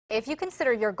If you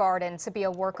consider your garden to be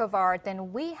a work of art,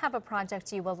 then we have a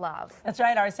project you will love. That's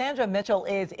right. Our Sandra Mitchell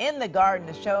is in the garden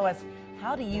to show us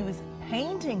how to use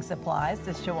painting supplies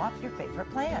to show off your favorite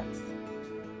plants.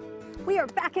 We are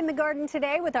back in the garden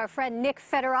today with our friend Nick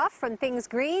Federoff from Things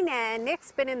Green, and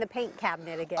Nick's been in the paint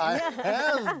cabinet again. I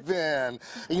have been.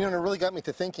 You know, and it really got me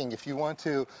to thinking, if you want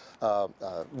to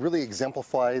really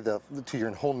exemplify to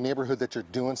your whole neighborhood that you're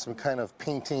doing some kind of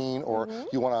painting, or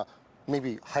you want to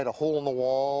maybe hide a hole in the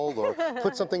wall or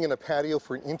put something in a patio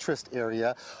for an interest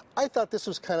area, I thought this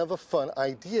was kind of a fun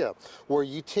idea where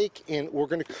you take in, we're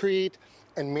going to create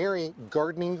and marry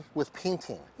gardening with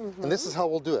painting. And this is how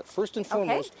we'll do it. First and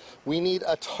foremost, we need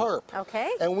a tarp.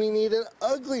 And we need an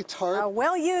ugly tarp. A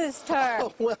well-used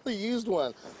tarp. A well-used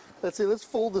one. Let's see, let's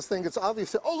fold this thing. It's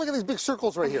obvious. Oh, look at these big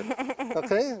circles right here.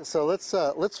 Okay, so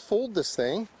let's fold this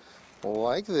thing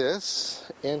like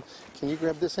this. And can you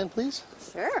grab this end, please?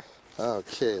 Sure.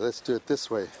 Okay, let's do it this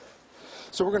way.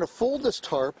 So we're going to fold this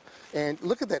tarp, and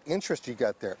look at that interest you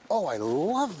got there. Oh, I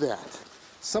love that.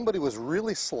 Somebody was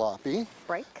really sloppy.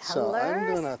 Bright colors. So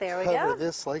I'm going to cover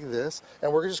this like this,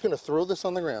 and we're just going to throw this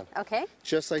on the ground. Okay.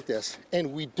 Just like this.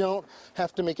 And we don't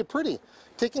have to make it pretty.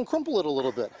 Take and crumple it a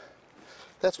little bit.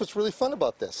 That's what's really fun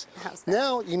about this. How's that?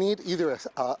 Now you need either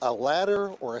a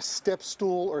ladder or a step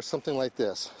stool or something like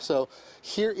this. So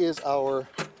here is our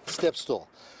step stool.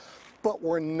 But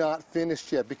we're not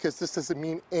finished yet, because this doesn't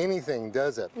mean anything,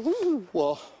 does it?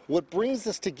 Well, what brings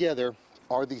this together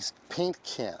are these paint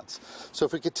cans. So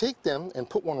if we could take them and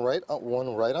put one right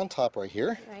on top right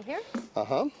here. Right here?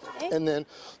 Okay. And then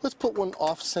let's put one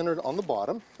off-centered on the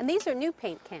bottom. And these are new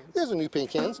paint cans. These are new paint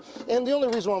cans. And the only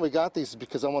reason why we got these is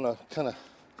because I want to kind of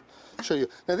show you.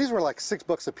 Now these were like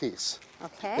 $6 a piece.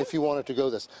 Okay. If you wanted to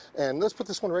go this. And let's put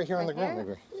this one right here on the ground.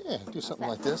 Maybe. Yeah, do something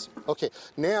like this. Okay,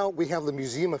 now we have the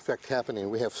museum effect happening.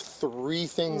 We have 3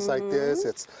 things like this.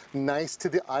 It's nice to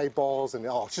the eyeballs, and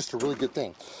oh, it's just a really good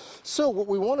thing. So what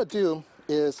we want to do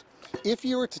is, if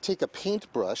you were to take a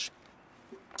paintbrush,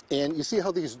 and you see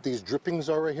how these drippings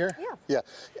are right here? Yeah,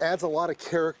 adds a lot of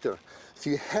character. If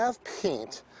you have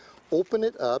paint, open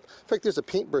it up. In fact, there's a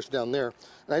paintbrush down there,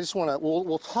 and I just want to,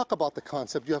 we'll talk about the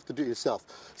concept. You have to do it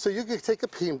yourself. So you can take a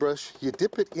paintbrush, you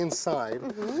dip it inside,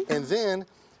 and then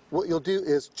what you'll do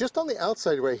is, just on the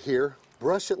outside right here,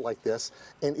 brush it like this,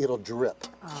 and it'll drip.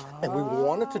 And we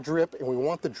want it to drip, and we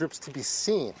want the drips to be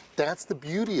seen. That's the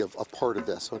beauty of part of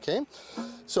this, okay?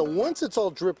 So once it's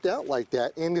all dripped out like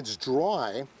that, and it's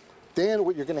dry, then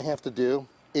what you're gonna have to do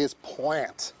is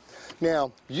plant.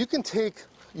 Now, you can take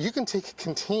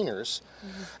containers,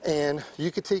 and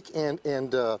you could take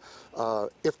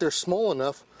if they're small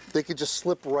enough, they could just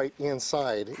slip right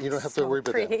inside. You don't have to worry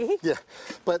about that. Yeah,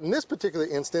 but in this particular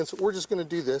instance, we're just going to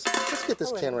do this. Let's get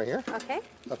this can right here. Okay.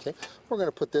 Okay. We're going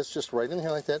to put this just right in here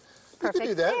like that. You Perfect can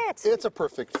do that. fit. It's a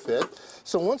perfect fit.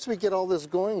 So once we get all this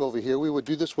going over here, we would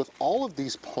do this with all of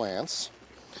these plants.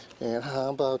 And how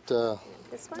about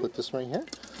this one? Put this right here.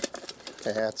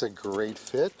 That's a great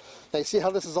fit. Now, you see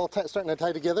how this is all starting to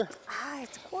tie together? Ah,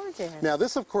 it's gorgeous. Now,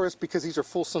 this, of course, because these are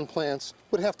full sun plants,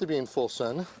 would have to be in full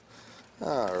sun.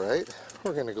 All right,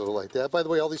 we're going to go like that. By the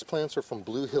way, all these plants are from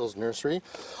Blue Hills Nursery.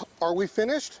 Are we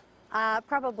finished?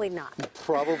 Probably not.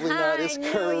 Probably not is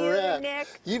correct. Nick.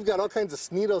 You've got all kinds of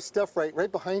sneato stuff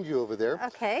right behind you over there.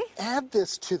 Okay. Add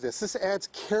this to this. This adds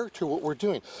character to what we're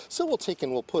doing. So we'll take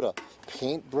and we'll put a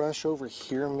paintbrush over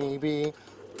here maybe.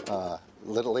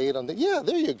 Lay it on the, yeah,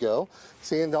 there you go.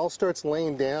 See, and it all starts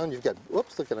laying down. You've got,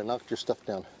 whoops, look at I knocked your stuff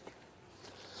down.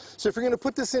 So if you're going to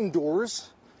put this indoors,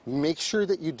 make sure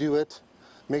that you do it.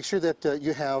 Make sure that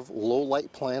you have low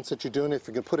light plants that you're doing. If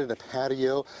you're going to put it in a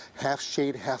patio, half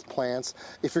shade, half plants.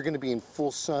 If you're going to be in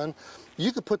full sun,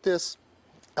 you could put this,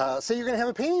 say you're going to have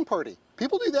a painting party.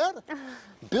 People do that.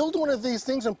 Build one of these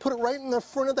things and put it right in the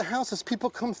front of the house as people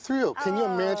come through. Can you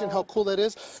imagine how cool that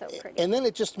is? So pretty. And then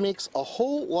it just makes a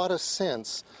whole lot of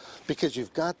sense, because you've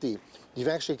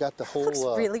actually got the whole... Looks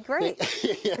really great.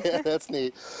 Yeah, that's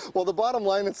neat. Well, the bottom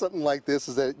line in something like this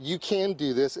is that you can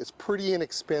do this. It's pretty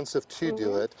inexpensive to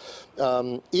do it.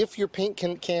 If your paint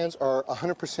cans are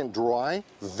 100% dry,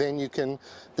 then you can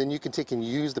take and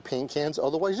use the paint cans.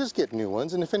 Otherwise, just get new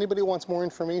ones. And if anybody wants more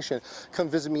information, come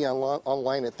visit me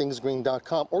online at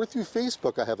thingsgreen.com, or through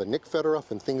Facebook. I have a Nick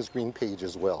Federoff and Things Green page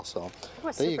as well. So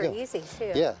there you go. Super easy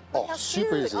too. Yeah. Look Oh,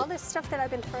 super easy. All this stuff that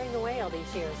I've been throwing away all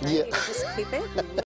these years, right? Yeah. You just keep it.